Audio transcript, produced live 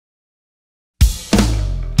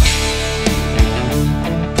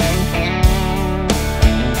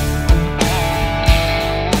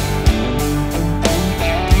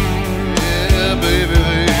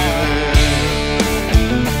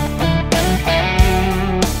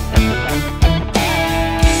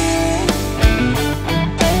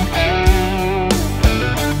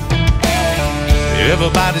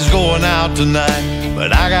Everybody's going out tonight,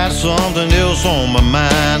 but I got something else on my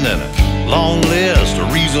mind, and a long list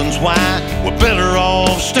of reasons why we're better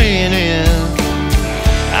off staying in.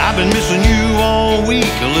 I've been missing you all week,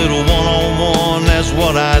 a little one-on-one, that's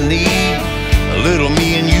what I need. A little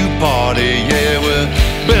me and you party, yeah, we're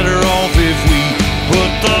better off if we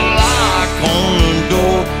put the lock on the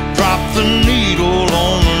door, drop the needle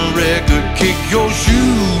on the record, kick your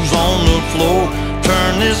shoes on the floor,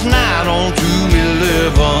 turn this night on to 11.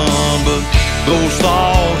 But those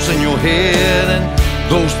thoughts in your head and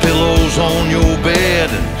those pillows on your bed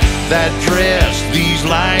and that dress, these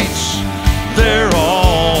lights, they're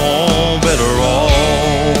all better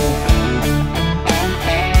off.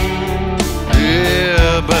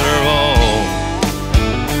 Yeah, better off.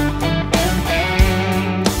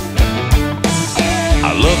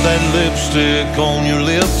 I love that lipstick on your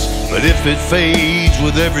lips, but if it fades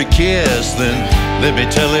with every kiss, then let me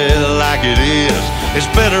tell it like it is. It's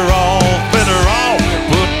better off, better off.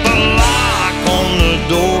 Put the lock on the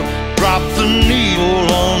door, drop the needle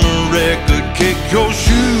on the record, kick your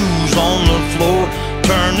shoes on the floor,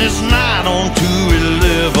 turn this night on to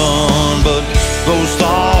 11. But those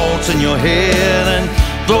thoughts in your head and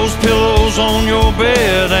those pillows on your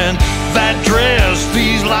bed and that dress,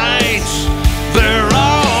 these lights, they're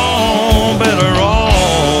all better off.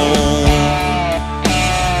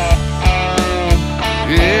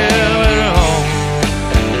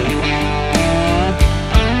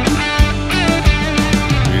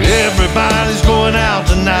 Everybody's going out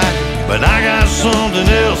tonight, but I got something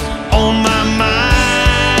else on my mind.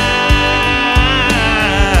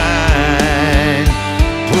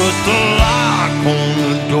 Put the lock on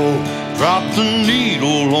the door, drop the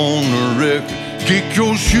needle on the record, kick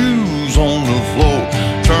your shoes on the floor,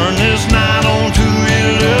 turn this night on to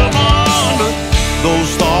 11. But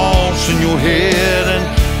those thoughts in your head and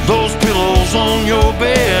those pillows on your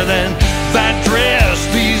bed and that dress,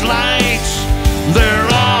 these lights, they're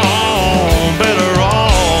all better off.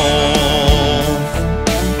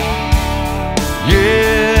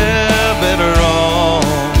 Yeah, better off.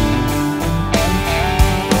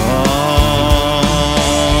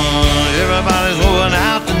 Everybody's going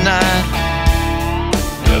out tonight,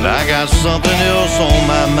 but I got something else on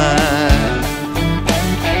my mind.